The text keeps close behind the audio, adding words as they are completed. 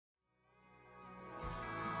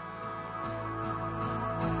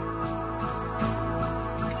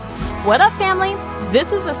What up, family?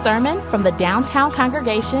 This is a sermon from the downtown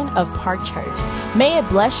congregation of Park Church. May it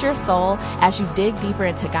bless your soul as you dig deeper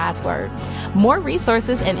into God's Word. More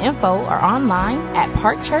resources and info are online at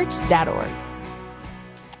parkchurch.org.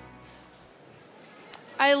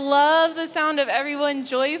 I love the sound of everyone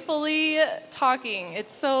joyfully talking.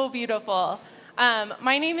 It's so beautiful.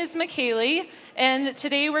 My name is McKaylee, and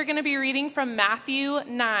today we're going to be reading from Matthew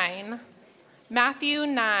 9. Matthew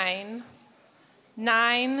 9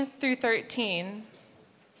 through 13.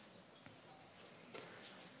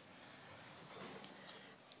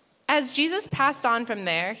 As Jesus passed on from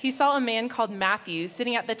there, he saw a man called Matthew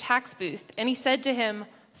sitting at the tax booth, and he said to him,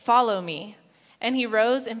 "Follow me." And he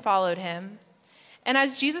rose and followed him. And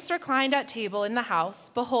as Jesus reclined at table in the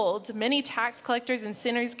house, behold, many tax collectors and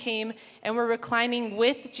sinners came and were reclining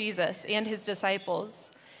with Jesus and his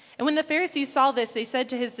disciples. And when the Pharisees saw this, they said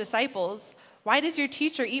to his disciples, "Why does your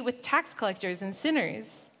teacher eat with tax collectors and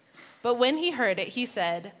sinners?" But when he heard it, he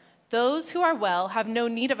said, "Those who are well have no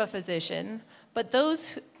need of a physician, but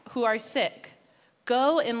those who are sick.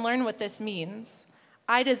 Go and learn what this means.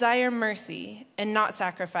 I desire mercy and not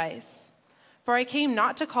sacrifice. For I came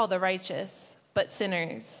not to call the righteous, but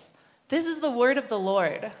sinners." This is the word of the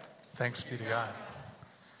Lord. Thanks be to God.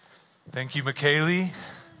 Thank you, McKaylee.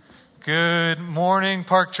 Good morning,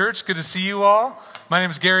 Park Church. Good to see you all. My name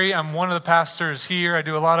is Gary. I'm one of the pastors here. I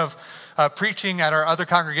do a lot of preaching at our other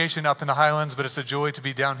congregation up in the Highlands, but it's a joy to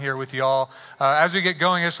be down here with you all. As we get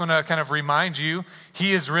going, I just want to kind of remind you,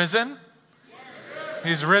 He is risen.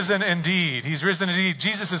 He's risen indeed. He's risen indeed.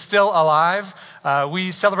 Jesus is still alive.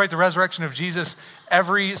 We celebrate the resurrection of Jesus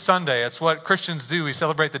every Sunday. It's what Christians do. We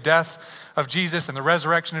celebrate the death of Jesus and the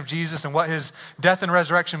resurrection of Jesus and what his death and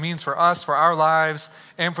resurrection means for us, for our lives,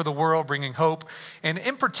 and for the world, bringing hope. And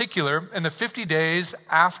in particular, in the 50 days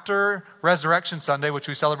after Resurrection Sunday, which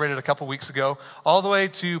we celebrated a couple weeks ago, all the way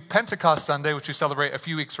to Pentecost Sunday, which we celebrate a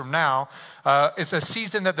few weeks from now, it's a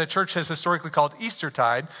season that the church has historically called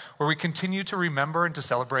Eastertide, where we continue to remember and to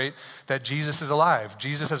celebrate that Jesus is alive.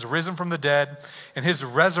 Jesus has risen from the dead, and his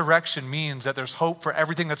resurrection means that there's hope for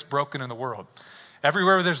everything that's broken in the world.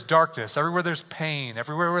 Everywhere where there's darkness, everywhere there's pain,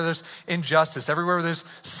 everywhere where there's injustice, everywhere where there's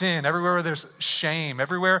sin, everywhere where there's shame,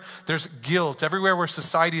 everywhere there's guilt, everywhere where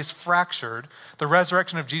society is fractured, the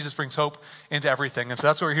resurrection of Jesus brings hope into everything. And so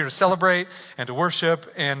that's what we're here to celebrate and to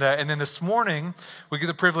worship. And then this morning, we get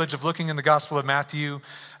the privilege of looking in the Gospel of Matthew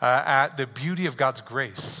at the beauty of God's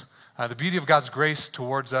grace. The beauty of God's grace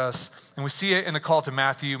towards us. And we see it in the call to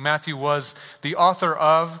Matthew. Matthew was the author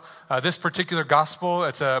of this particular gospel.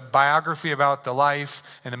 It's a biography about the life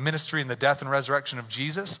and the ministry and the death and resurrection of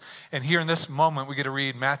Jesus. And here in this moment, we get to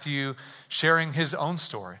read Matthew sharing his own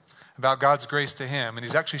story about God's grace to him. And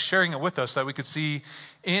he's actually sharing it with us so that we could see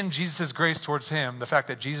in Jesus' grace towards him the fact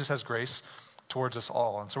that Jesus has grace towards us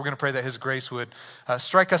all. And so we're going to pray that his grace would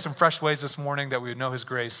strike us in fresh ways this morning, that we would know his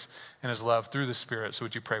grace and his love through the Spirit. So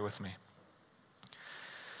would you pray with me?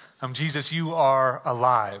 Jesus, you are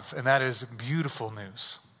alive, and that is beautiful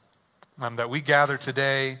news. That we gather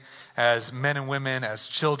today as men and women, as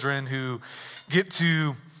children who get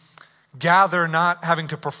to gather not having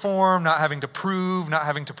to perform, not having to prove, not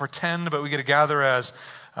having to pretend, but we get to gather as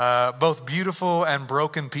both beautiful and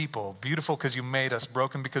broken people. Beautiful because you made us,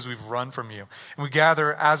 broken because we've run from you. And we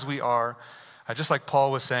gather as we are, just like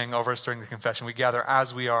Paul was saying over us during the confession, we gather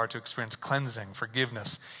as we are to experience cleansing,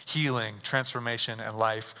 forgiveness, healing, transformation, and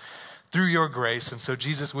life through your grace. And so,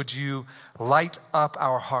 Jesus, would you light up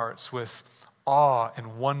our hearts with awe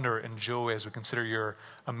and wonder and joy as we consider your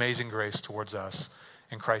amazing grace towards us.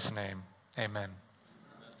 In Christ's name, amen.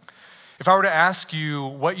 If I were to ask you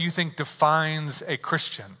what you think defines a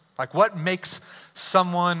Christian, like what makes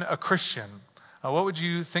someone a Christian, what would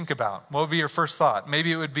you think about? What would be your first thought?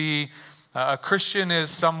 Maybe it would be a Christian is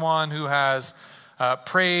someone who has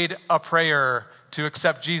prayed a prayer to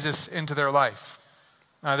accept Jesus into their life.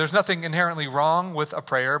 There's nothing inherently wrong with a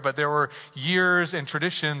prayer, but there were years and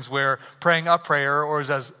traditions where praying a prayer, or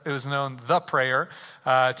as it was known, the prayer,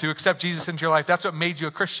 to accept Jesus into your life, that's what made you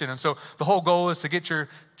a Christian. And so the whole goal is to get your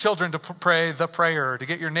children to pray the prayer, to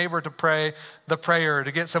get your neighbor to pray the prayer,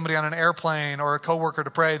 to get somebody on an airplane or a coworker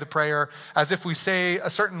to pray the prayer, as if we say a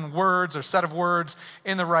certain words or set of words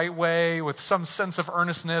in the right way with some sense of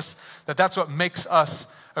earnestness, that's what makes us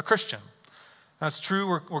a Christian. Now, it's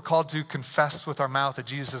true, we're called to confess with our mouth that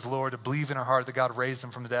Jesus is Lord, to believe in our heart that God raised him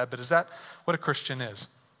from the dead, but is that what a Christian is?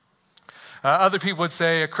 Other people would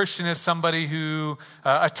say a Christian is somebody who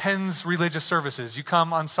attends religious services. You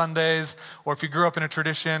come on Sundays, or if you grew up in a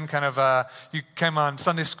tradition, you came on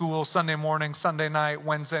Sunday school, Sunday morning, Sunday night,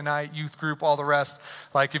 Wednesday night, youth group, all the rest.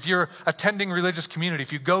 Like if you're attending religious community,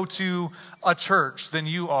 if you go to a church, then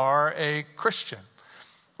you are a Christian.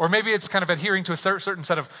 Or maybe it's kind of adhering to a certain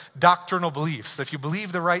set of doctrinal beliefs. If you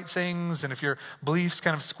believe the right things, and if your beliefs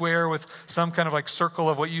kind of square with some kind of like circle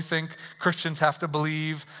of what you think Christians have to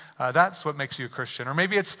believe, that's what makes you a Christian. Or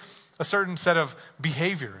maybe it's a certain set of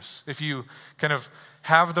behaviors. If you kind of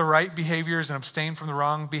have the right behaviors and abstain from the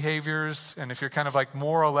wrong behaviors, and if you're kind of like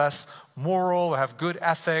more or less moral, or have good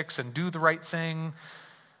ethics and do the right thing,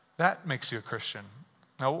 that makes you a Christian.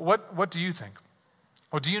 Now, what do you think?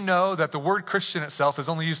 Well, do you know that the word Christian itself is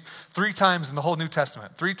only used 3 times in the whole New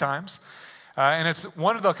Testament? 3 times. And it's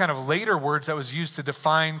one of the kind of later words that was used to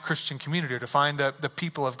define Christian community, or define the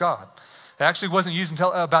people of God. It actually wasn't used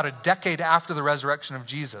until about a decade after the resurrection of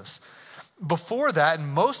Jesus. Before that, and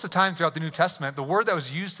most of the time throughout the New Testament, the word that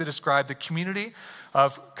was used to describe the community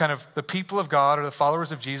of kind of the people of God or the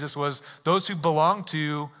followers of Jesus was those who belong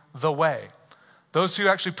to the way. Those who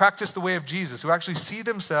actually practice the way of Jesus, who actually see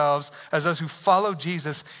themselves as those who follow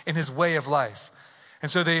Jesus in his way of life.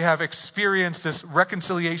 And so they have experienced this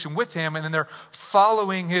reconciliation with him, and then they're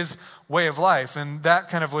following his way of life. And that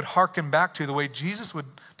kind of would harken back to the way Jesus would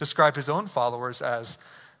describe his own followers as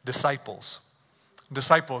disciples.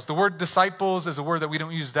 Disciples. The word disciples is a word that we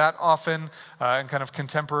don't use that often in kind of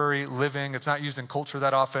contemporary living. It's not used in culture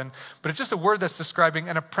that often, but it's just a word that's describing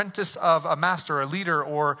an apprentice of a master, a leader,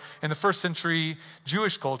 or in the first century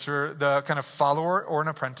Jewish culture, the kind of follower or an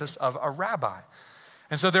apprentice of a rabbi.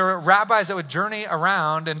 And so there were rabbis that would journey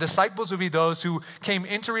around, and disciples would be those who came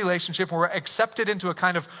into relationship or were accepted into a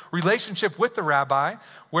kind of relationship with the rabbi,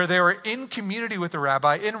 where they were in community with the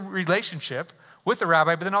rabbi, in relationship with the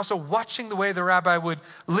rabbi, but then also watching the way the rabbi would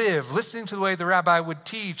live, listening to the way the rabbi would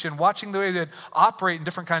teach, and watching the way they'd operate in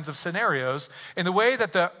different kinds of scenarios, in the way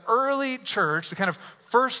that the early church, the kind of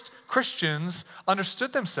first Christians,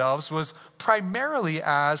 understood themselves was primarily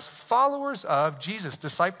as followers of Jesus,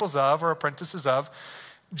 disciples of or apprentices of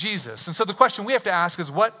Jesus. And so the question we have to ask is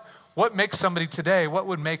what makes somebody today, what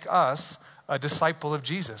would make us a disciple of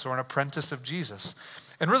Jesus or an apprentice of Jesus?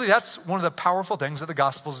 And really that's one of the powerful things that the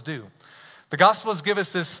Gospels do. The Gospels give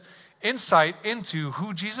us this insight into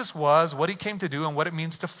who Jesus was, what he came to do, and what it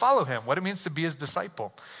means to follow him, what it means to be his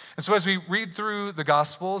disciple. And so as we read through the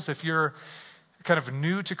Gospels, if you're kind of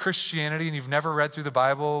new to Christianity and you've never read through the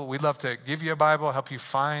Bible, we'd love to give you a Bible, help you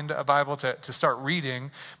find a Bible to start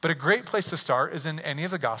reading. But a great place to start is in any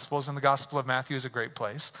of the Gospels, and the Gospel of Matthew is a great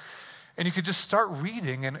place. And you could just start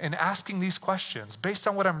reading and asking these questions. Based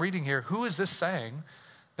on what I'm reading here, who is this saying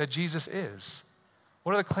that Jesus is?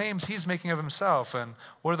 What are the claims he's making of himself, and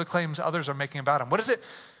what are the claims others are making about him? What is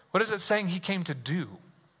it saying he came to do?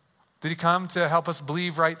 Did he come to help us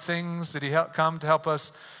believe right things? Did he come to help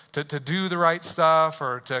us to do the right stuff,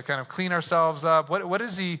 or to kind of clean ourselves up? What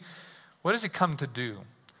does he come to do?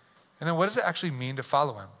 And then what does it actually mean to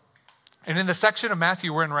follow him? And in the section of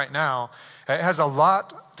Matthew we're in right now, it has a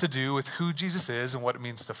lot to do with who Jesus is and what it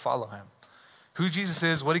means to follow him. Who Jesus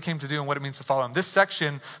is, what he came to do, and what it means to follow him. This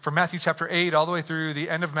section from Matthew chapter 8 all the way through the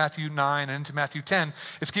end of Matthew 9 and into Matthew 10,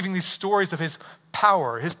 it's giving these stories of his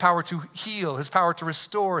power to heal, his power to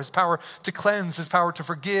restore, his power to cleanse, his power to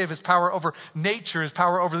forgive, his power over nature, his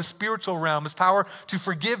power over the spiritual realm, his power to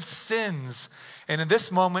forgive sins. And in this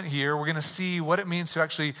moment here, we're going to see what it means to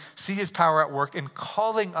actually see his power at work in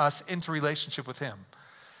calling us into relationship with him.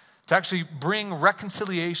 To actually bring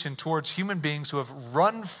reconciliation towards human beings who have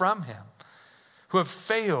run from him, who have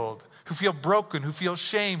failed, who feel broken, who feel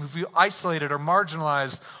shame, who feel isolated or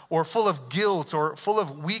marginalized, or full of guilt, or full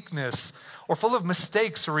of weakness, or full of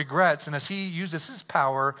mistakes or regrets. And as he uses his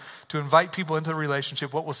power to invite people into the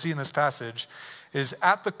relationship, what we'll see in this passage is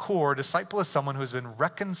at the core, a disciple is someone who has been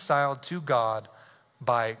reconciled to God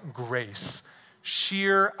by grace.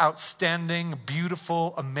 Sheer, outstanding,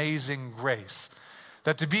 beautiful, amazing grace.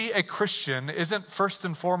 That to be a Christian isn't first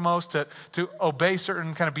and foremost to obey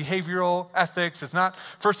certain kind of behavioral ethics. It's not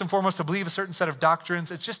first and foremost to believe a certain set of doctrines.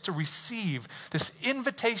 It's just to receive this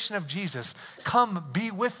invitation of Jesus. Come be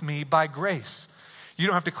with me by grace. You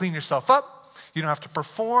don't have to clean yourself up. You don't have to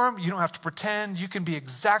perform. You don't have to pretend. You can be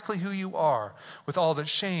exactly who you are with all the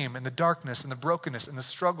shame and the darkness and the brokenness and the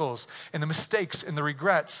struggles and the mistakes and the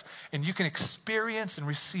regrets. And you can experience and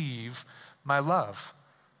receive my love.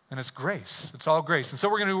 And it's grace. It's all grace. And so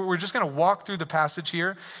we're just going to walk through the passage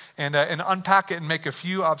here and unpack it and make a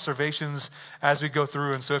few observations as we go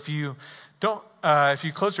through. And so if you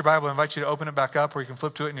close your Bible, I invite you to open it back up, or you can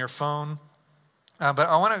flip to it in your phone. But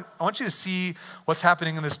I want you to see what's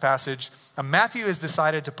happening in this passage. Matthew has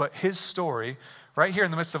decided to put his story right here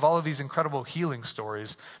in the midst of all of these incredible healing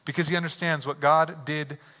stories because he understands what God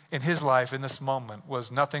did in his life in this moment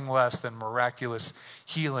was nothing less than miraculous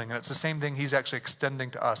healing. And it's the same thing he's actually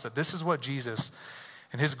extending to us, that this is what Jesus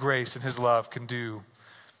and his grace and his love can do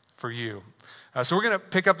for you. So we're going to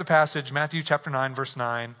pick up the passage, Matthew chapter 9, verse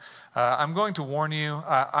 9. I'm going to warn you,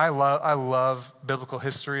 I love biblical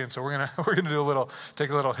history, and so we're gonna take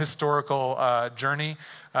a little historical journey.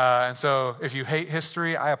 And so if you hate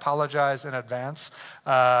history, I apologize in advance.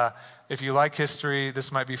 If you like history,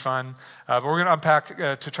 this might be fun. But we're going to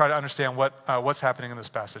unpack to try to understand what's happening in this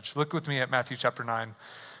passage. Look with me at Matthew chapter 9,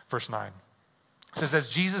 verse 9. It says, as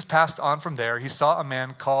Jesus passed on from there, he saw a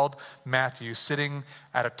man called Matthew sitting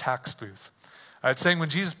at a tax booth. It's saying when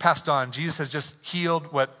Jesus passed on, Jesus has just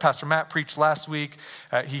healed what Pastor Matt preached last week.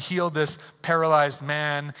 He healed this paralyzed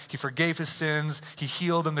man. He forgave his sins. He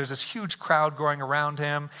healed him. There's this huge crowd going around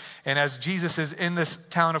him. And as Jesus is in this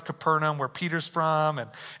town of Capernaum where Peter's from and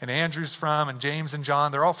Andrew's from and James and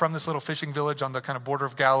John, they're all from this little fishing village on the kind of border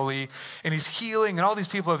of Galilee. And he's healing, and all these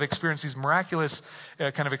people have experienced these miraculous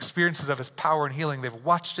kind of experiences of his power and healing. They've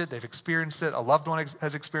watched it. They've experienced it. A loved one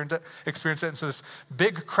has experienced it. And so this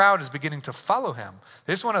big crowd is beginning to follow him.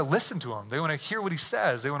 They just want to listen to him. They want to hear what he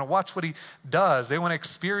says. They want to watch what he does. They want to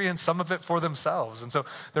experience some of it for themselves. And so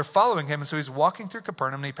they're following him. And so he's walking through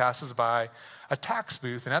Capernaum, and he passes by a tax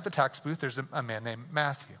booth. And at the tax booth, there's a man named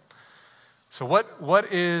Matthew. So what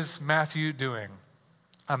is Matthew doing?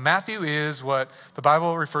 Matthew is what the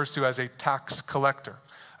Bible refers to as a tax collector.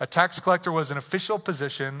 A tax collector was an official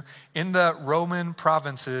position in the Roman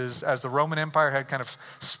provinces as the Roman Empire had kind of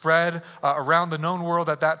spread around the known world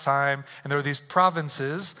at that time. And there were these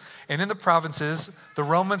provinces. And in the provinces, the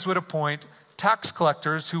Romans would appoint tax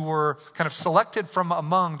collectors who were kind of selected from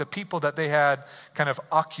among the people that they had kind of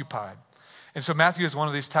occupied. And so Matthew is one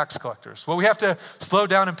of these tax collectors. What we have to slow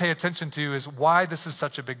down and pay attention to is why this is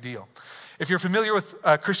such a big deal. If you're familiar with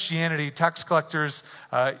Christianity, tax collectors,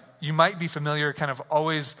 you might be familiar, kind of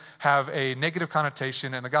always have a negative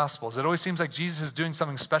connotation in the Gospels. It always seems like Jesus is doing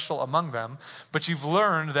something special among them, but you've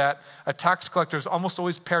learned that a tax collector is almost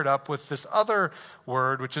always paired up with this other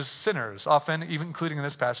word, which is sinners. Often, even including in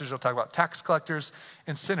this passage, they'll talk about tax collectors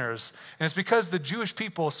and sinners. And it's because the Jewish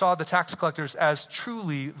people saw the tax collectors as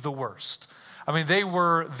truly the worst. I mean, they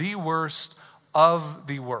were the worst of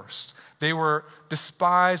the worst. They were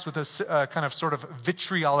despised with a kind of sort of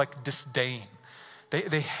vitriolic disdain.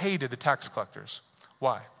 They hated the tax collectors.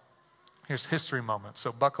 Why? Here's history moment.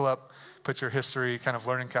 So buckle up, put your history kind of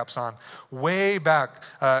learning caps on. Way back,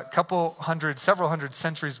 several hundred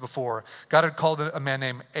centuries before, God had called a man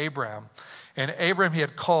named Abraham. And Abraham, he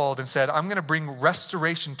had called and said, I'm going to bring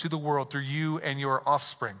restoration to the world through you and your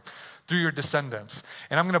offspring, through your descendants.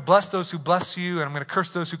 And I'm going to bless those who bless you, and I'm going to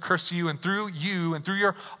curse those who curse you. And through you and through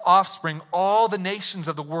your offspring, all the nations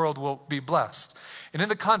of the world will be blessed. And in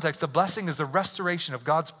the context, the blessing is the restoration of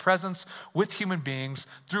God's presence with human beings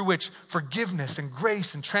through which forgiveness and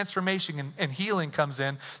grace and transformation and healing comes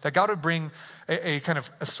in, that God would bring a kind of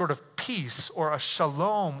a sort of peace or a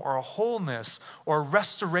shalom or a wholeness or a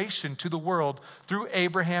restoration to the world through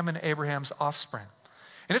Abraham and Abraham's offspring.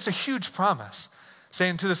 And it's a huge promise,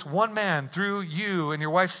 saying to this one man, through you and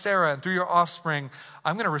your wife Sarah and through your offspring,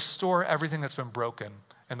 I'm going to restore everything that's been broken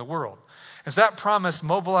in the world. And so that promise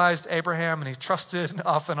mobilized Abraham, and he trusted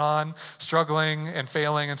off and on, struggling and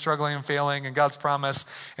failing and struggling and failing in God's promise.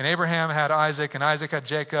 And Abraham had Isaac, and Isaac had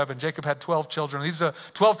Jacob, and Jacob had 12 children. These are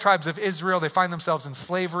 12 tribes of Israel. They find themselves in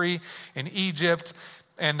slavery in Egypt.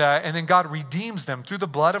 And then God redeems them through the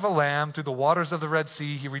blood of a lamb, through the waters of the Red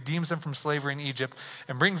Sea. He redeems them from slavery in Egypt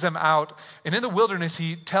and brings them out. And in the wilderness,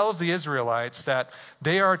 he tells the Israelites that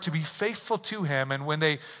they are to be faithful to him. And when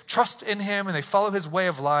they trust in him and they follow his way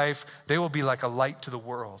of life, they will be like a light to the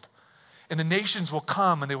world. And the nations will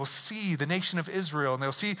come and they will see the nation of Israel, and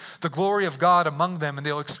they'll see the glory of God among them, and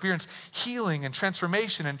they'll experience healing and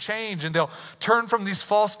transformation and change, and they'll turn from these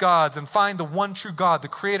false gods and find the one true God, the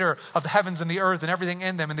creator of the heavens and the earth and everything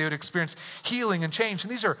in them, and they would experience healing and change. And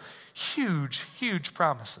these are huge, huge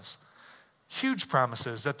promises. Huge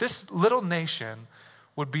promises that this little nation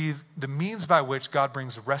would be the means by which God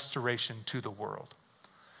brings restoration to the world.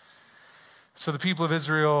 So the people of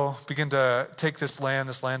Israel begin to take this land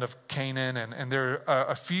of Canaan, and there are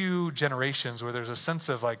a few generations where there's a sense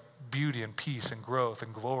of like beauty and peace and growth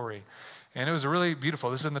and glory. And it was really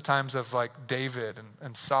beautiful. This is in the times of like David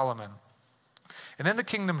and Solomon. And then the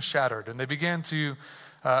kingdom shattered, and they began to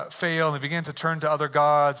fail, and they began to turn to other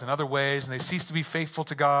gods and other ways, and they ceased to be faithful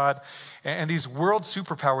to God. And these world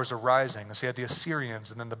superpowers are rising. So you had the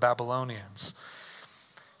Assyrians and then the Babylonians.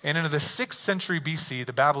 And into the 6th century BC,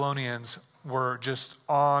 the Babylonians were just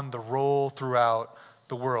on the roll throughout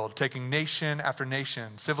the world, taking nation after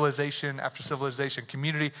nation, civilization after civilization,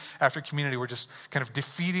 community after community. We're just kind of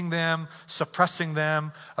defeating them, suppressing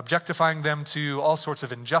them, objectifying them to all sorts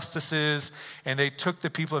of injustices, and they took the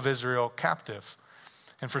people of Israel captive.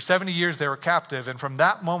 And for 70 years they were captive, and from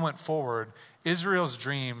that moment forward, Israel's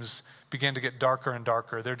dreams began to get darker and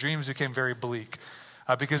darker. Their dreams became very bleak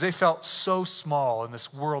because they felt so small in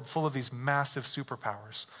this world full of these massive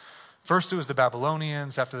superpowers. First, it was the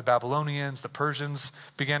Babylonians. After the Babylonians, the Persians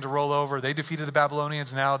began to roll over. They defeated the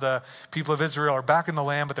Babylonians. Now the people of Israel are back in the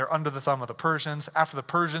land, but they're under the thumb of the Persians. After the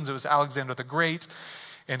Persians, it was Alexander the Great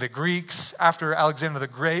and the Greeks. After Alexander the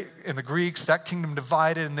Great and the Greeks, that kingdom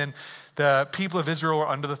divided, and then the people of Israel were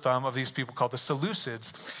under the thumb of these people called the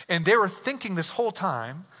Seleucids. And they were thinking this whole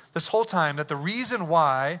time, that the reason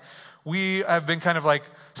why we have been kind of like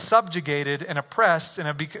subjugated and oppressed and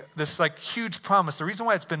have this like huge promise, the reason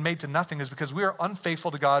why it's been made to nothing is because we are unfaithful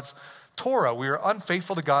to God's Torah. We are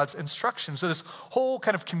unfaithful to God's instruction. So this whole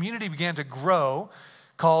kind of community began to grow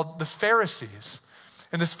called the Pharisees.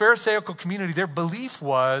 And this Pharisaical community, their belief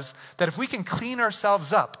was that if we can clean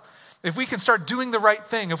ourselves up, if we can start doing the right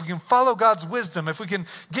thing, if we can follow God's wisdom, if we can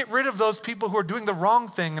get rid of those people who are doing the wrong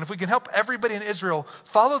thing, and if we can help everybody in Israel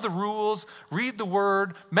follow the rules, read the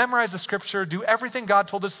word, memorize the scripture, do everything God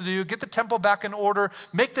told us to do, get the temple back in order,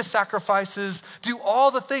 make the sacrifices, do all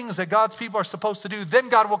the things that God's people are supposed to do, then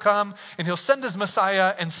God will come and he'll send his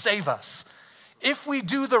Messiah and save us. If we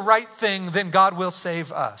do the right thing, then God will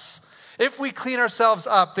save us. If we clean ourselves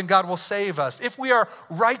up, then God will save us. If we are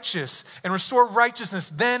righteous and restore righteousness,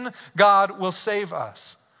 then God will save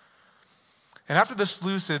us. And after the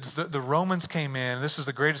Seleucids, the Romans came in. This is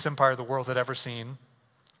the greatest empire the world had ever seen,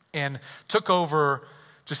 and took over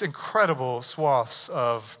just incredible swaths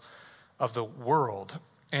of the world.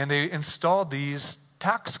 And they installed these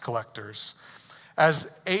tax collectors as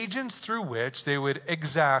agents through which they would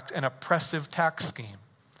exact an oppressive tax scheme.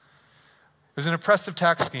 It was an oppressive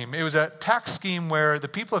tax scheme. It was a tax scheme where the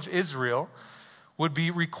people of Israel would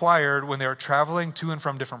be required when they were traveling to and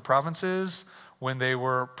from different provinces, when they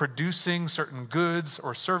were producing certain goods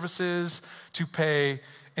or services, to pay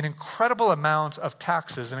an incredible amount of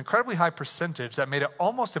taxes, an incredibly high percentage that made it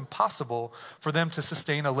almost impossible for them to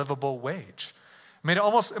sustain a livable wage. It made it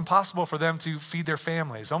almost impossible for them to feed their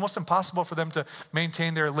families, almost impossible for them to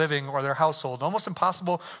maintain their living or their household, almost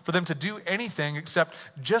impossible for them to do anything except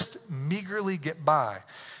just meagerly get by.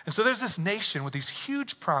 And so there's this nation with these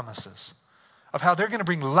huge promises of how they're going to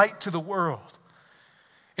bring light to the world.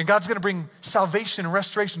 And God's going to bring salvation and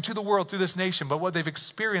restoration to the world through this nation. But what they've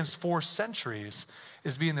experienced for centuries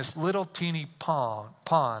is being this little teeny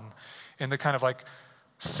pawn in the kind of like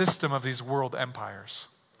system of these world empires.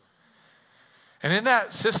 And in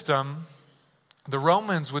that system, the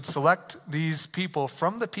Romans would select these people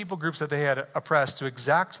from the people groups that they had oppressed to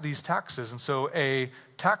exact these taxes. And so a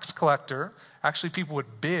tax collector, actually people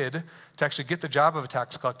would bid to actually get the job of a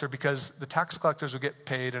tax collector because the tax collectors would get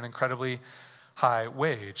paid an incredibly high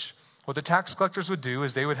wage. What the tax collectors would do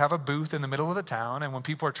is they would have a booth in the middle of the town, and when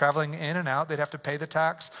people are traveling in and out, they'd have to pay the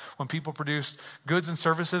tax. When people produced goods and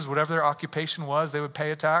services, whatever their occupation was, they would pay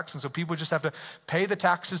a tax. And so people just have to pay the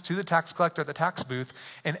taxes to the tax collector at the tax booth.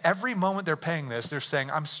 And every moment they're paying this, they're saying,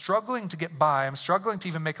 I'm struggling to get by. I'm struggling to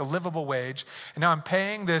even make a livable wage. And now I'm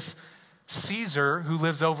paying this Caesar who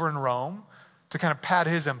lives over in Rome to kind of pad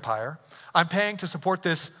his empire. I'm paying to support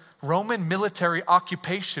this Roman military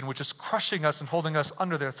occupation, which is crushing us and holding us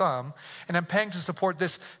under their thumb. And I'm paying to support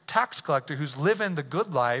this tax collector who's living the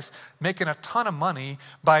good life, making a ton of money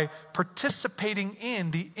by participating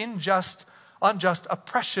in the unjust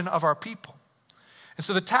oppression of our people. And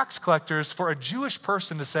so the tax collectors, for a Jewish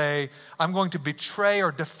person to say, I'm going to betray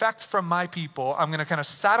or defect from my people, I'm going to kind of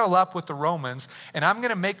saddle up with the Romans, and I'm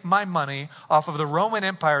going to make my money off of the Roman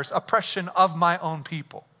Empire's oppression of my own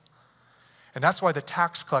people. And that's why the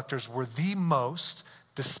tax collectors were the most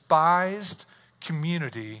despised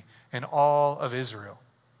community in all of Israel.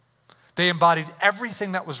 They embodied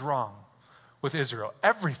everything that was wrong with Israel,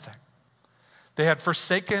 everything. They had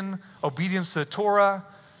forsaken obedience to the Torah.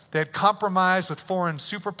 They had compromised with foreign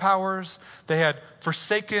superpowers. They had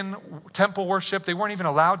forsaken temple worship. They weren't even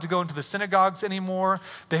allowed to go into the synagogues anymore.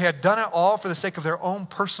 They had done it all for the sake of their own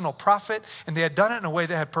personal profit, and they had done it in a way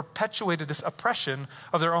that had perpetuated this oppression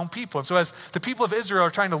of their own people. And so as the people of Israel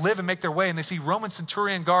are trying to live and make their way, and they see Roman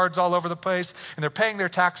centurion guards all over the place, and they're paying their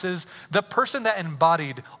taxes, the person that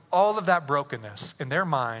embodied all of that brokenness in their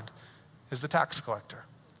mind is the tax collector.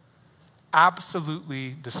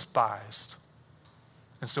 Absolutely despised.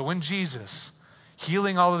 And so when Jesus,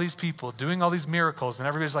 healing all of these people, doing all these miracles. And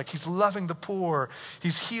everybody's like, he's loving the poor.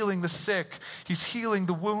 He's healing the sick. He's healing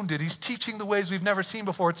the wounded. He's teaching the ways we've never seen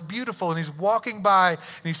before. It's beautiful. And he's walking by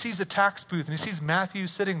and he sees a tax booth and he sees Matthew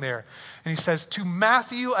sitting there. And he says, to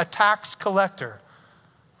Matthew, a tax collector,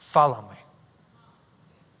 follow me.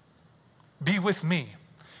 Be with me.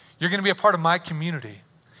 You're going to be a part of my community.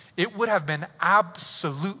 It would have been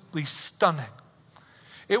absolutely stunning.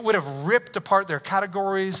 It would have ripped apart their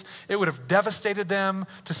categories. It would have devastated them.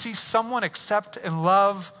 To see someone accept and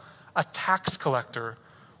love a tax collector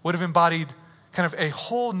would have embodied kind of a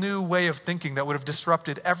whole new way of thinking that would have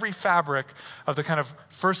disrupted every fabric of the kind of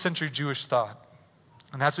first century Jewish thought.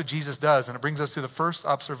 And that's what Jesus does. And it brings us to the first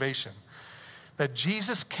observation, that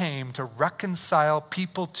Jesus came to reconcile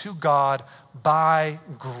people to God by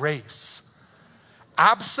grace.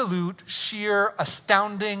 Absolute, sheer,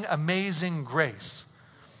 astounding, amazing grace.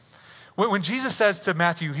 When Jesus says to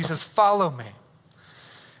Matthew, he says, follow me.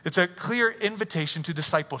 It's a clear invitation to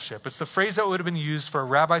discipleship. It's the phrase that would have been used for a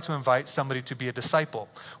rabbi to invite somebody to be a disciple.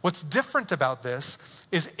 What's different about this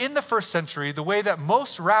is in the first century, the way that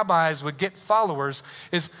most rabbis would get followers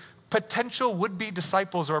is potential would-be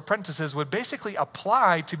disciples or apprentices would basically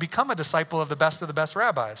apply to become a disciple of the best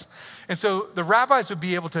rabbis. And so the rabbis would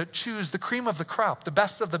be able to choose the cream of the crop, the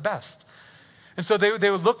best of the best. And so they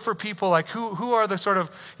would look for people like who are the sort of,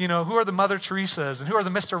 who are the Mother Teresas and who are the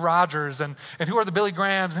Mr. Rogers and who are the Billy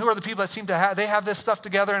Grahams and who are the people that seem to they have this stuff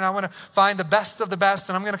together, and I want to find the best of the best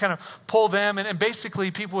and I'm going to kind of pull them. And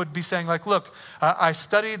basically people would be saying like, look, I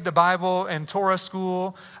studied the Bible in Torah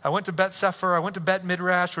school. I went to Bet Sefer. I went to Bet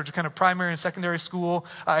Midrash, which is kind of primary and secondary school.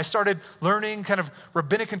 I started learning kind of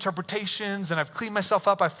rabbinic interpretations and I've cleaned myself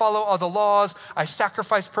up. I follow all the laws. I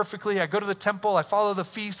sacrifice perfectly. I go to the temple. I follow the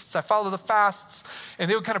feasts. I follow the fasts. And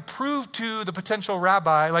they would kind of prove to the potential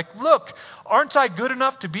rabbi, like, look, aren't I good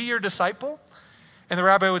enough to be your disciple? And the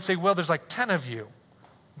rabbi would say, well, there's like 10 of you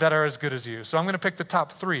that are as good as you. So I'm going to pick the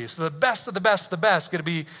top 3. So the best of the best of the best get to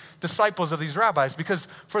be disciples of these rabbis, because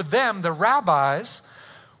for them, the rabbis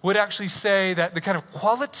would actually say that the kind of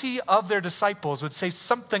quality of their disciples would say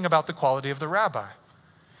something about the quality of the rabbi.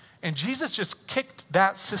 And Jesus just kicked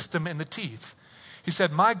that system in the teeth. He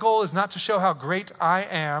said, my goal is not to show how great I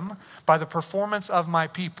am by the performance of my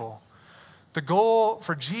people. The goal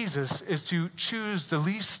for Jesus is to choose the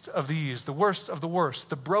least of these, the worst of the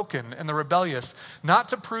worst, the broken and the rebellious, not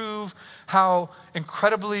to prove how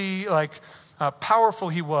incredibly powerful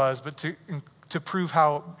he was, but to prove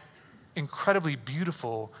how incredibly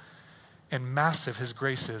beautiful and massive his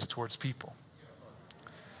grace is towards people.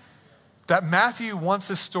 That Matthew wants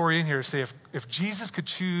this story in here to say, if Jesus could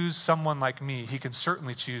choose someone like me, he can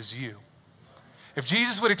certainly choose you. If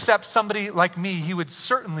Jesus would accept somebody like me, he would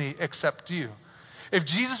certainly accept you. If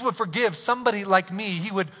Jesus would forgive somebody like me, he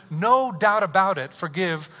would, no doubt about it,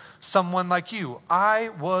 forgive someone like you. I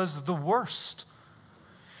was the worst.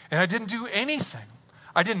 And I didn't do anything.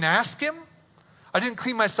 I didn't ask him. I didn't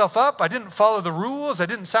clean myself up. I didn't follow the rules. I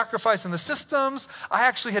didn't sacrifice in the systems. I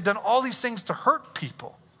actually had done all these things to hurt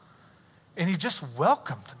people. And he just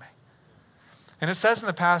welcomed me. And it says in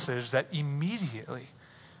the passage that immediately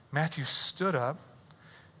Matthew stood up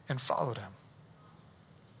and followed him.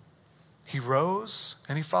 He rose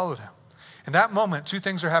and he followed him. In that moment, 2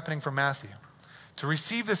 things are happening for Matthew. To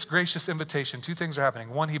receive this gracious invitation, 2 things are happening.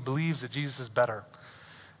 One, he believes that Jesus is better.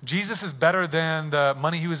 Jesus is better than the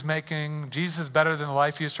money he was making. Jesus is better than the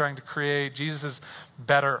life he was trying to create. Jesus is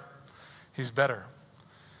better. He's better.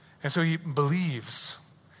 And so he believes.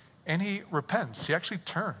 And he repents. He actually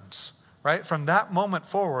turns, right? From that moment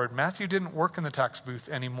forward, Matthew didn't work in the tax booth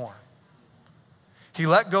anymore. He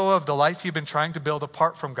let go of the life he'd been trying to build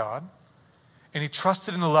apart from God, and he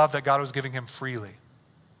trusted in the love that God was giving him freely.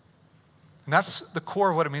 And that's the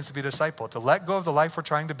core of what it means to be a disciple, to let go of the life we're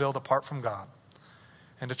trying to build apart from God,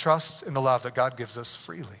 and to trust in the love that God gives us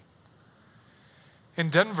freely. In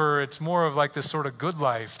Denver, it's more of like this sort of good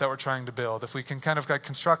life that we're trying to build. If we can kind of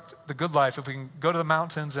construct the good life, if we can go to the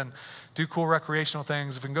mountains and do cool recreational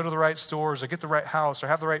things, if we can go to the right stores or get the right house or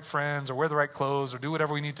have the right friends or wear the right clothes or do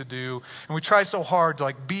whatever we need to do. And we try so hard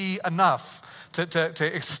to be enough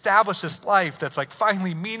to establish this life that's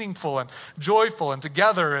finally meaningful and joyful and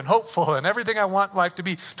together and hopeful and everything I want life to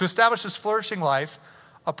be, to establish this flourishing life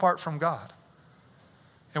apart from God.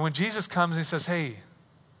 And when Jesus comes and he says, hey,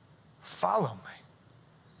 follow me.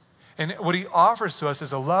 And what he offers to us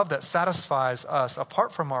is a love that satisfies us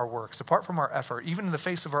apart from our works, apart from our effort, even in the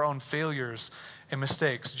face of our own failures and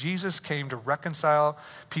mistakes. Jesus came to reconcile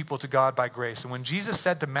people to God by grace. And when Jesus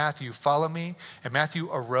said to Matthew, follow me, and Matthew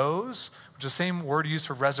arose, which is the same word used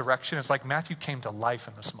for resurrection, it's like Matthew came to life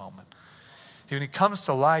in this moment. When he comes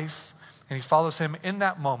to life, and he follows him, in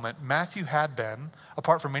that moment, Matthew had been,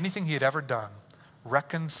 apart from anything he had ever done,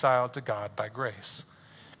 reconciled to God by grace,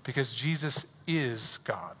 because Jesus is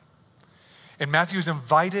God. And Matthew is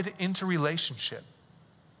invited into relationship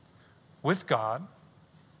with God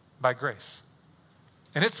by grace.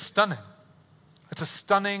 And it's stunning. It's a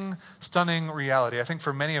stunning, stunning reality. I think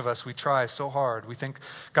for many of us, we try so hard. We think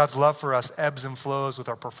God's love for us ebbs and flows with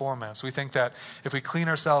our performance. We think that if we clean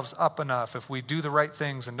ourselves up enough, if we do the right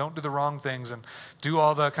things and don't do the wrong things and do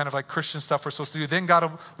all the kind of like Christian stuff we're supposed to do, then God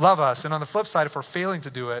will love us. And on the flip side, if we're failing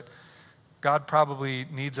to do it, God probably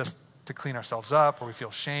needs us to clean ourselves up, or we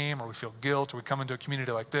feel shame, or we feel guilt, or we come into a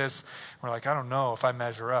community like this, and we're like, I don't know if I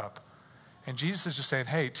measure up. And Jesus is just saying,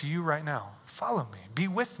 hey, to you right now, follow me, be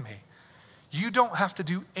with me. You don't have to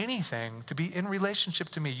do anything to be in relationship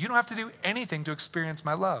to me. You don't have to do anything to experience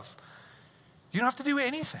my love. You don't have to do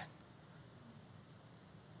anything.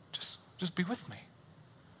 Just be with me.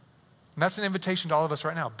 And that's an invitation to all of us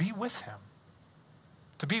right now. Be with him.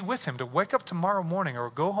 To be with him, to wake up tomorrow morning or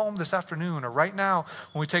go home this afternoon or right now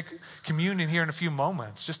when we take communion here in a few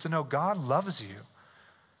moments, just to know God loves you.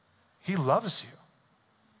 He loves you.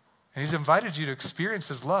 And he's invited you to experience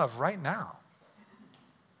his love right now,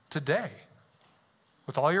 today,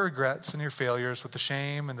 with all your regrets and your failures, with the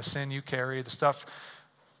shame and the sin you carry, the stuff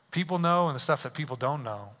people know and the stuff that people don't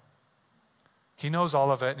know. He knows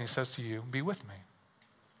all of it, and he says to you, be with me.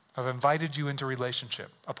 I've invited you into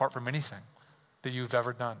relationship apart from anything that you've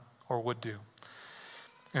ever done or would do.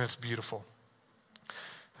 And it's beautiful.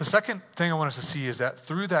 The second thing I want us to see is that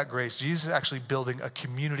through that grace, Jesus is actually building a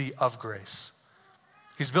community of grace.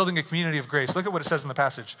 He's building a community of grace. Look at what it says in the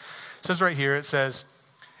passage. It says right here, it says,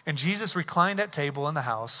 and Jesus reclined at table in the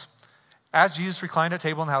house. As Jesus reclined at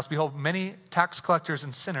table in the house, behold, many tax collectors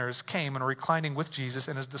and sinners came and were reclining with Jesus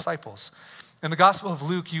and his disciples. In the Gospel of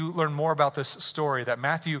Luke, you learn more about this story, that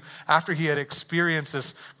Matthew, after he had experienced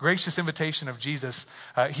this gracious invitation of Jesus,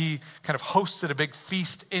 he kind of hosted a big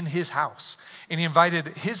feast in his house. And he invited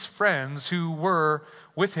his friends who were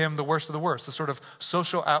with him the worst of the worst, the sort of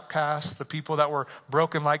social outcasts, the people that were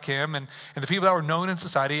broken like him, and the people that were known in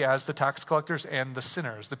society as the tax collectors and the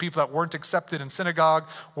sinners, the people that weren't accepted in synagogue,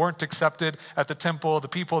 weren't accepted at the temple, the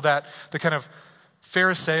people that the kind of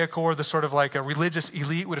Pharisaical or the sort of like a religious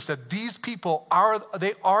elite would have said, these people are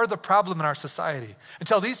the problem in our society.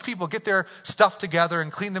 Until these people get their stuff together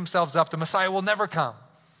and clean themselves up, the Messiah will never come.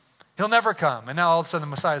 He'll never come. And now all of a sudden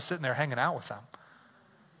the Messiah is sitting there hanging out with them,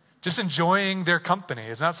 just enjoying their company.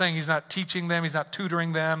 It's not saying he's not teaching them, he's not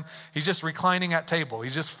tutoring them. He's just reclining at table.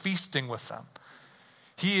 He's just feasting with them.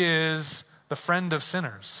 He is the friend of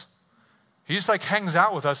sinners. He just like hangs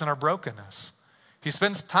out with us in our brokenness. He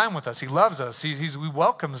spends time with us. He loves us. He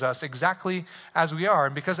welcomes us exactly as we are.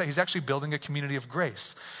 And because of that, he's actually building a community of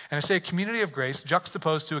grace. And I say a community of grace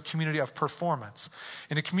juxtaposed to a community of performance.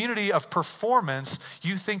 In a community of performance,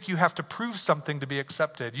 you think you have to prove something to be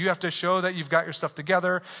accepted. You have to show that you've got your stuff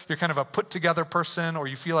together. You're kind of a put-together person, or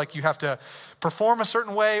you feel like you have to perform a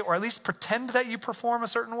certain way, or at least pretend that you perform a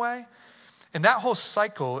certain way. And that whole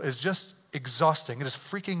cycle is just exhausting. It is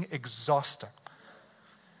freaking exhausting.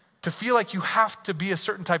 To feel like you have to be a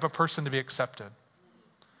certain type of person to be accepted.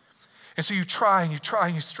 And so you try and you try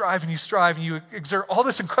and you strive and you strive and you exert all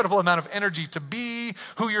this incredible amount of energy to be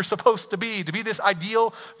who you're supposed to be this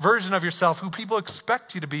ideal version of yourself, who people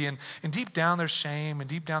expect you to be. And deep down there's shame, and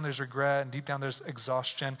deep down there's regret, and deep down there's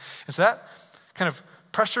exhaustion. And so that kind of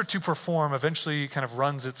pressure to perform eventually kind of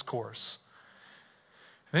runs its course.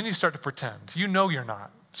 And then you start to pretend. You know you're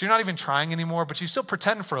not. So you're not even trying anymore, but you still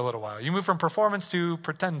pretend for a little while. You move from performance to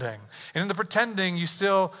pretending. And in the pretending, you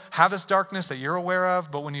still have this darkness that you're aware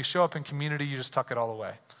of, but when you show up in community, you just tuck it all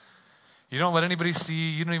away. You don't let anybody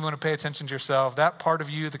see. You don't even want to pay attention to yourself. That part of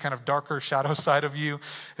you, the kind of darker shadow side of you,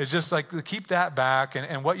 is just like keep that back.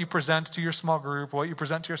 And what you present to your small group, what you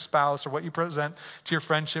present to your spouse, or what you present to your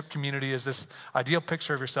friendship community is this ideal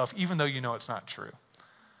picture of yourself, even though you know it's not true.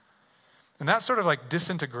 And that sort of like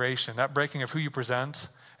disintegration, that breaking of who you present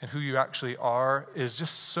and who you actually are is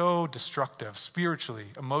just so destructive, spiritually,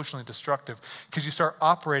 emotionally destructive, because you start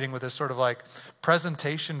operating with this sort of like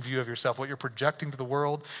presentation view of yourself, what you're projecting to the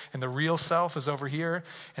world, and the real self is over here.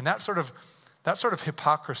 And that sort of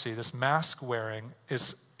hypocrisy, this mask wearing,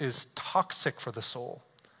 is toxic for the soul,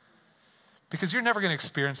 because you're never going to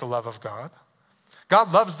experience the love of God.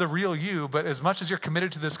 God loves the real you, but as much as you're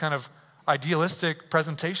committed to this kind of idealistic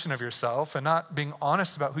presentation of yourself and not being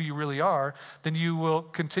honest about who you really are, then you will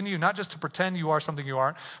continue not just to pretend you are something you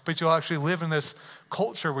aren't, but you'll actually live in this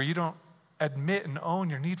culture where you don't admit and own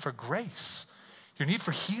your need for grace. your need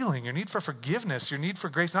for healing, your need for forgiveness, your need for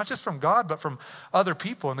grace, not just from God, but from other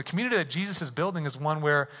people. And the community that Jesus is building is one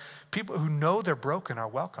where people who know they're broken are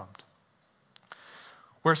welcomed,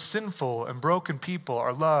 where sinful and broken people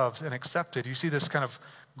are loved and accepted. You see this kind of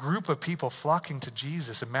group of people flocking to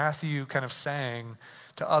Jesus, and Matthew kind of saying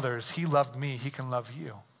to others, he loved me, he can love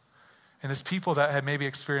you. And there's people that had maybe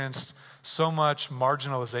experienced so much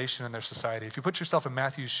marginalization in their society. If you put yourself in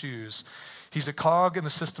Matthew's shoes, he's a cog in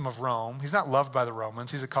the system of Rome. He's not loved by the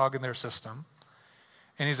Romans. He's a cog in their system.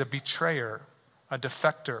 And he's a betrayer, a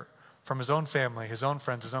defector from his own family, his own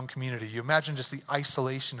friends, his own community. You imagine just the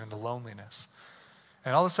isolation and the loneliness.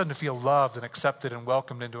 And all of a sudden to feel loved and accepted and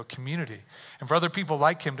welcomed into a community. And for other people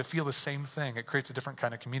like him to feel the same thing, it creates a different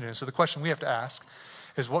kind of community. So the question we have to ask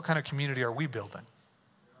is, what kind of community are we building?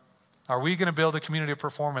 Are we going to build a community of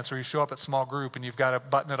performance where you show up at small group and you've got to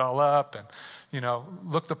button it all up and,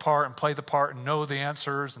 look the part and play the part and know the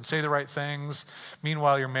answers and say the right things?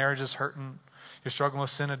 Meanwhile, your marriage is hurting. You're struggling with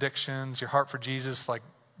sin addictions. Your heart for Jesus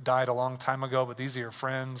died a long time ago, but these are your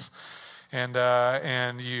friends.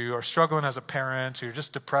 And you are struggling as a parent. You're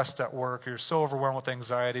just depressed at work. You're so overwhelmed with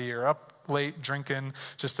anxiety. You're up late drinking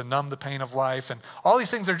just to numb the pain of life. And all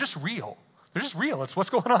these things are just real. They're just real. It's what's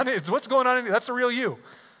going on. It's what's going on. That's the real you.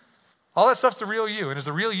 All that stuff's the real you. And is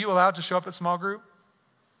the real you allowed to show up at small group?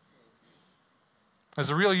 Is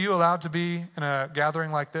the real you allowed to be in a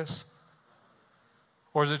gathering like this?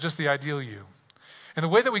 Or is it just the ideal you? And the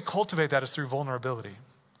way that we cultivate that is through vulnerability,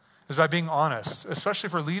 is by being honest, especially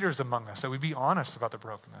for leaders among us, that we be honest about the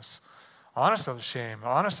brokenness, honest about the shame,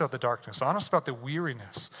 honest about the darkness, honest about the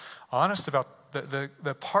weariness, honest about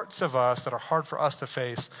the parts of us that are hard for us to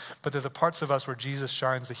face, but they're the parts of us where Jesus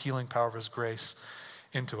shines the healing power of his grace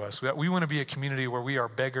into us. We want to be a community where we are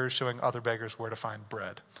beggars showing other beggars where to find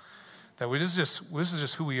bread. This is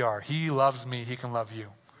just who we are. He loves me, he can love you.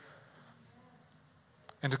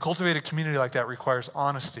 And to cultivate a community like that requires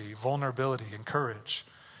honesty, vulnerability, and courage.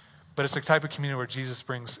 But it's a type of community where Jesus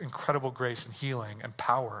brings incredible grace and healing and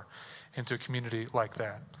power into a community like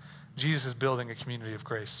that. Jesus is building a community of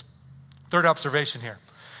grace. Third observation here,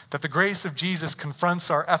 that the grace of Jesus confronts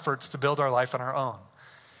our efforts to build our life on our own.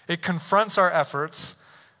 It confronts our efforts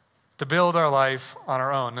to build our life on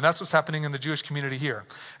our own. And that's what's happening in the Jewish community here.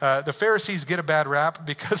 The Pharisees get a bad rap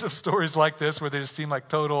because of stories like this where they just seem like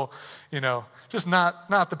total, just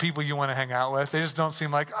not the people you want to hang out with. They just don't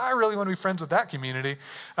seem like, I really want to be friends with that community.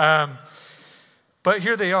 But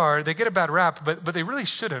here they are. They get a bad rap, but they really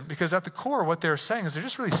shouldn't, because at the core what they're saying is they're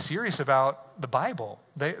just really serious about the Bible.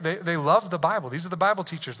 They love the Bible. These are the Bible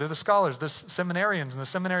teachers. They're the scholars. They're seminarians and the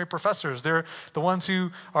seminary professors. They're the ones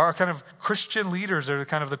who are kind of Christian leaders. They're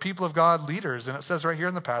kind of the people of God leaders. And it says right here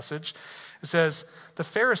in the passage, it says, the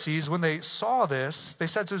Pharisees, when they saw this, they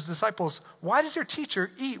said to his disciples, why does your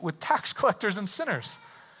teacher eat with tax collectors and sinners?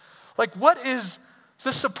 Like, what is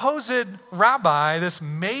this supposed rabbi, this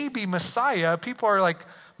maybe Messiah? People are like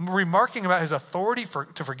remarking about his authority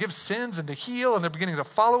to forgive sins and to heal, and they're beginning to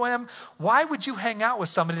follow him. Why would you hang out with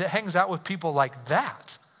somebody that hangs out with people like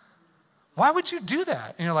that? Why would you do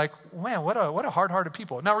that? And you're like, man, what a hard-hearted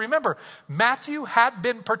people. Now remember, Matthew had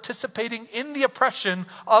been participating in the oppression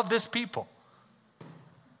of this people.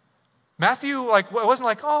 Matthew, it wasn't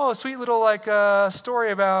like, oh, a sweet little story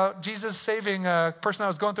about Jesus saving a person that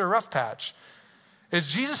was going through a rough patch. Is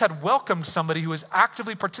Jesus had welcomed somebody who was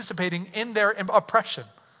actively participating in their oppression.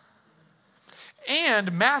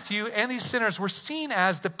 And Matthew and these sinners were seen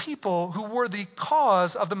as the people who were the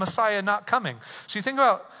cause of the Messiah not coming. So you think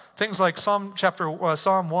about things like Psalm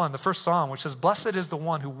 1, the first Psalm, which says, blessed is the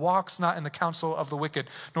one who walks not in the counsel of the wicked,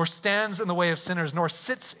 nor stands in the way of sinners, nor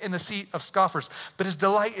sits in the seat of scoffers. But his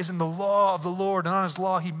delight is in the law of the Lord, and on his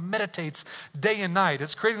law he meditates day and night.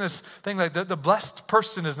 It's creating this thing like the blessed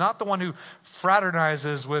person is not the one who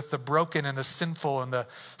fraternizes with the broken and the sinful and the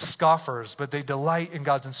scoffers, but they delight in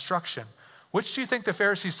God's instruction. Which do you think the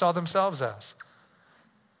Pharisees saw themselves as?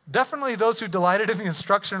 Definitely those who delighted in the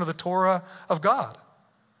instruction of the Torah of God.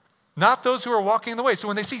 Not those who are walking the way. So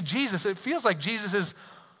when they see Jesus, it feels like Jesus is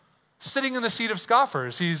sitting in the seat of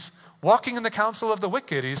scoffers. He's walking in the counsel of the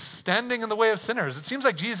wicked. He's standing in the way of sinners. It seems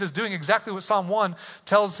like Jesus is doing exactly what Psalm 1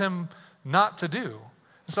 tells him not to do.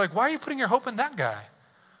 It's like, why are you putting your hope in that guy?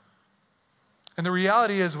 And the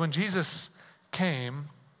reality is, when Jesus came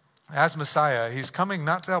as Messiah, he's coming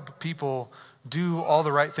not to help people do all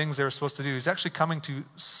the right things they were supposed to do. He's actually coming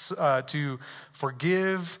to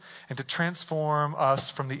forgive and to transform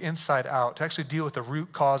us from the inside out, to actually deal with the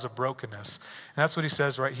root cause of brokenness. And that's what he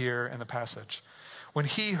says right here in the passage. When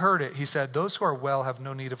he heard it, he said, those who are well have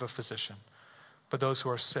no need of a physician, but those who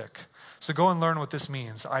are sick. So go and learn what this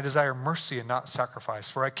means. I desire mercy and not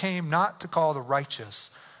sacrifice, for I came not to call the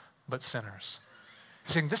righteous, but sinners.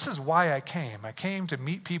 He's saying, this is why I came. I came to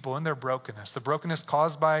meet people in their brokenness, the brokenness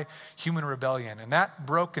caused by human rebellion. And that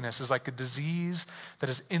brokenness is like a disease that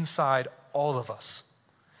is inside all of us.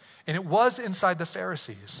 And it was inside the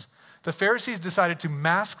Pharisees. The Pharisees decided to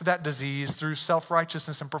mask that disease through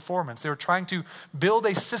self-righteousness and performance. They were trying to build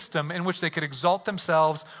a system in which they could exalt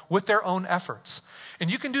themselves with their own efforts. And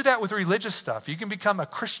you can do that with religious stuff. You can become a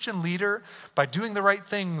Christian leader by doing the right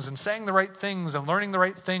things and saying the right things and learning the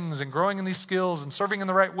right things and growing in these skills and serving in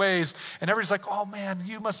the right ways. And everybody's like, oh man,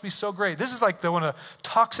 you must be so great. This is like one of the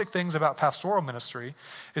toxic things about pastoral ministry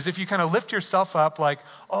is if you kind of lift yourself up like,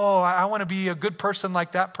 oh, I want to be a good person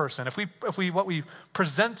like that person. If we what we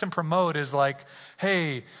present and promote is like,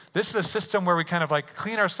 hey, this is a system where we kind of like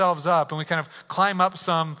clean ourselves up and we kind of climb up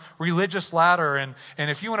some religious ladder. And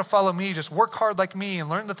if you want to follow me, just work hard like me and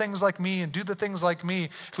learn the things like me and do the things like me.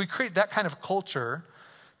 If we create that kind of culture,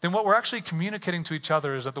 then what we're actually communicating to each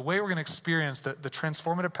other is that the way we're going to experience the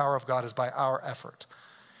transformative power of God is by our effort.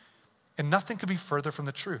 And nothing could be further from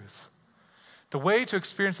the truth. The way to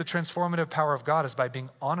experience the transformative power of God is by being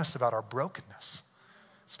honest about our brokenness.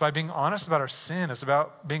 It's by being honest about our sin. It's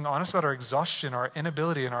about being honest about our exhaustion, our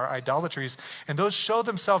inability, and our idolatries. And those show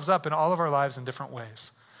themselves up in all of our lives in different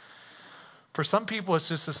ways. For some people, it's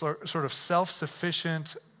just this sort of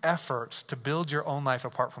self-sufficient effort to build your own life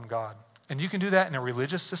apart from God. And you can do that in a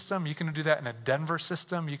religious system. You can do that in a Denver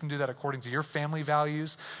system. You can do that according to your family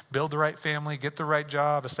values. Build the right family, get the right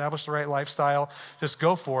job, establish the right lifestyle. Just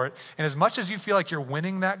go for it. And as much as you feel like you're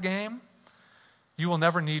winning that game, you will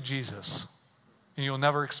never need Jesus. And you will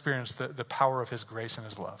never experience the power of his grace and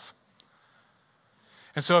his love.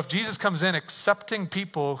 And so if Jesus comes in accepting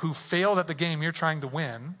people who failed at the game you're trying to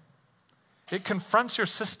win, it confronts your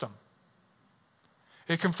system.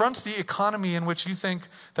 It confronts the economy in which you think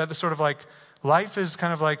that the sort of like life is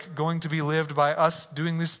kind of like going to be lived by us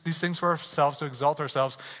doing these things for ourselves to exalt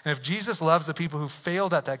ourselves. And if Jesus loves the people who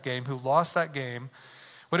failed at that game, who lost that game,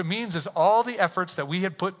 what it means is all the efforts that we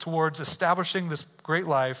had put towards establishing this great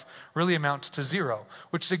life really amount to zero,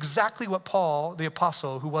 which is exactly what Paul, the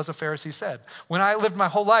apostle, who was a Pharisee, said. When I lived my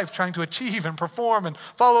whole life trying to achieve and perform and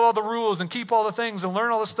follow all the rules and keep all the things and learn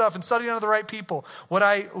all the stuff and study under the right people, what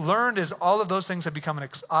I learned is all of those things have become an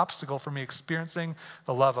obstacle for me experiencing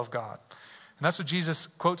the love of God. And that's what Jesus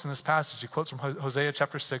quotes in this passage. He quotes from Hosea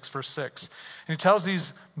chapter 6, verse 6. And he tells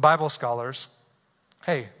these Bible scholars,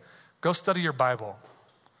 hey, go study your Bible.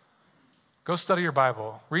 Go study your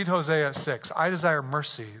Bible. Read Hosea 6. I desire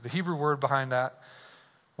mercy. The Hebrew word behind that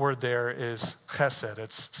word there is chesed.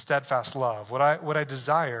 It's steadfast love. What I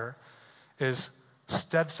desire is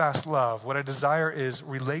steadfast love. What I desire is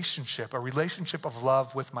relationship, a relationship of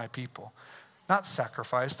love with my people. Not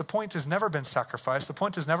sacrifice. The point has never been sacrifice. The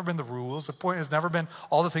point has never been the rules. The point has never been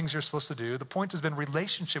all the things you're supposed to do. The point has been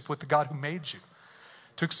relationship with the God who made you.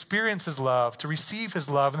 To experience his love, to receive his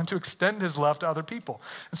love, and then to extend his love to other people.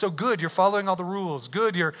 And so good, you're following all the rules.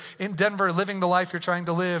 Good, you're in Denver living the life you're trying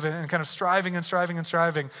to live and kind of striving and striving and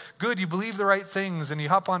striving. Good, you believe the right things and you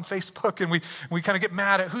hop on Facebook and we kind of get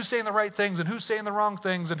mad at who's saying the right things and who's saying the wrong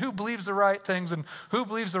things and who believes the right things and who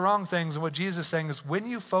believes the wrong things. And what Jesus is saying is when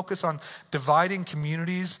you focus on dividing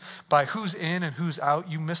communities by who's in and who's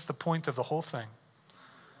out, you miss the point of the whole thing.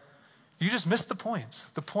 You just missed the point.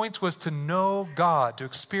 The point was to know God, to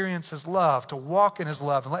experience his love, to walk in his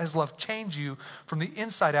love, and let his love change you from the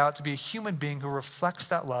inside out to be a human being who reflects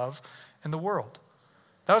that love in the world.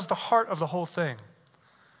 That was the heart of the whole thing.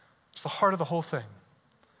 It's the heart of the whole thing.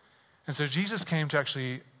 And so Jesus came to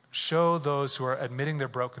actually show those who are admitting their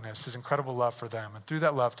brokenness his incredible love for them, and through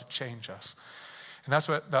that love to change us. And that's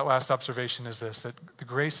what that last observation is this, that the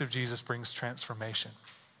grace of Jesus brings transformation.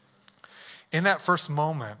 In that first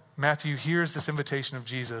moment, Matthew hears this invitation of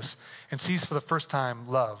Jesus and sees for the first time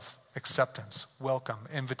love, acceptance, welcome,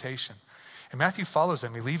 invitation. And Matthew follows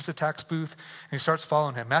him. He leaves the tax booth and he starts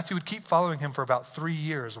following him. Matthew would keep following him for about 3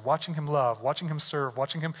 years, watching him love, watching him serve,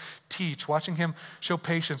 watching him teach, watching him show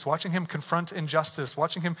patience, watching him confront injustice,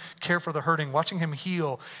 watching him care for the hurting, watching him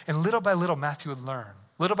heal. And little by little, Matthew would learn.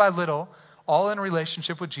 Little by little, all in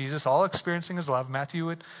relationship with Jesus, all experiencing his love, Matthew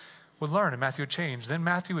would learn and Matthew would change. Then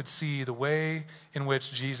Matthew would see the way in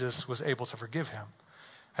which Jesus was able to forgive him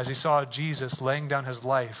as he saw Jesus laying down his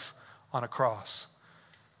life on a cross.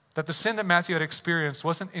 That the sin that Matthew had experienced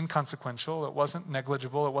wasn't inconsequential, it wasn't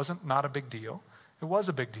negligible, it wasn't not a big deal. It was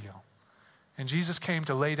a big deal. And Jesus came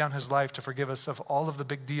to lay down his life to forgive us of all of the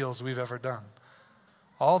big deals we've ever done.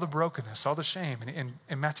 All the brokenness, all the shame.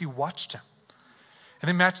 And Matthew watched him. And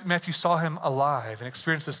then Matthew saw him alive and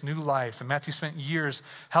experienced this new life. And Matthew spent years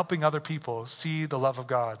helping other people see the love of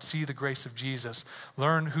God, see the grace of Jesus,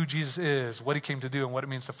 learn who Jesus is, what he came to do, and what it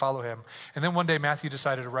means to follow him. And then one day Matthew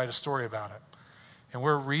decided to write a story about it. And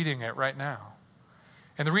we're reading it right now.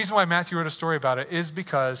 And the reason why Matthew wrote a story about it is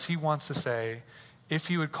because he wants to say, if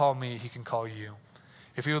he would call me, he can call you.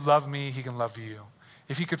 If he would love me, he can love you.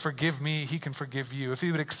 If he could forgive me, he can forgive you. If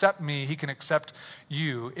he would accept me, he can accept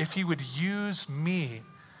you. If he would use me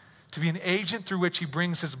to be an agent through which he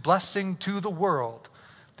brings his blessing to the world,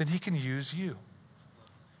 then he can use you.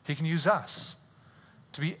 He can use us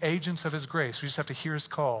to be agents of his grace. We just have to hear his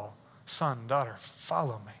call. Son, daughter,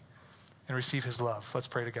 follow me, and receive his love. Let's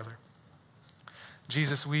pray together.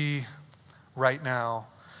 Jesus, we right now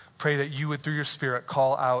pray that you would, through your Spirit,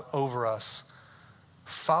 call out over us,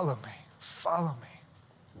 follow me, follow me.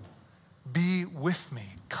 Be with me.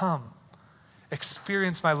 Come.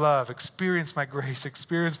 Experience my love. Experience my grace.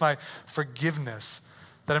 Experience my forgiveness.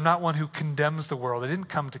 That I'm not one who condemns the world. I didn't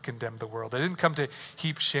come to condemn the world. I didn't come to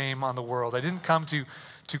heap shame on the world. I didn't come to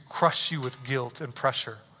crush you with guilt and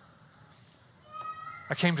pressure.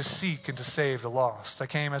 I came to seek and to save the lost. I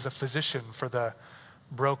came as a physician for the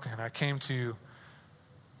broken. I came to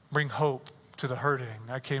bring hope to the hurting.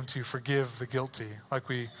 I came to forgive the guilty, like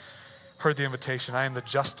we heard the invitation. I am the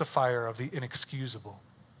justifier of the inexcusable.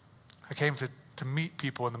 I came to meet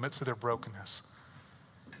people in the midst of their brokenness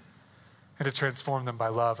and to transform them by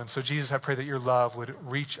love. And so, Jesus, I pray that your love would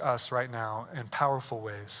reach us right now in powerful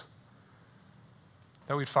ways,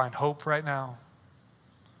 that we'd find hope right now,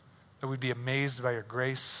 that we'd be amazed by your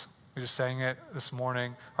grace. We just sang it this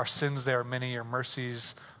morning. Our sins, they are many. Your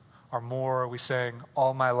mercies are more. We sang,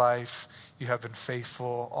 all my life, you have been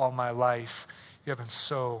faithful. All my life, you have been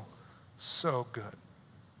so good.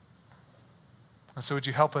 And so would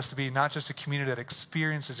you help us to be not just a community that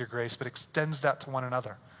experiences your grace, but extends that to one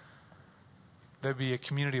another. There'd be a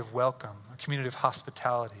community of welcome, a community of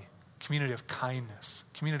hospitality, a community of kindness,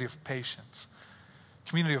 a community of patience, a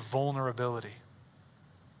community of vulnerability.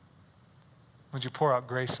 Would you pour out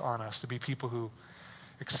grace on us to be people who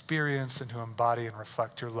experience and who embody and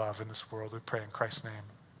reflect your love in this world? We pray in Christ's name.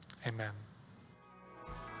 Amen.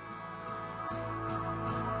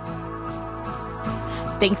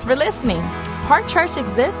 Thanks for listening. Park Church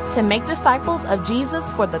exists to make disciples of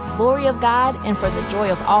Jesus for the glory of God and for the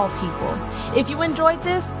joy of all people. If you enjoyed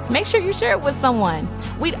this, make sure you share it with someone.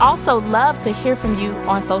 We'd also love to hear from you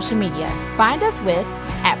on social media. Find us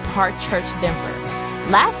at Park Church Denver.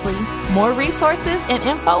 Lastly, more resources and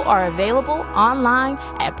info are available online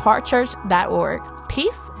at parkchurch.org.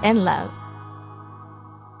 Peace and love.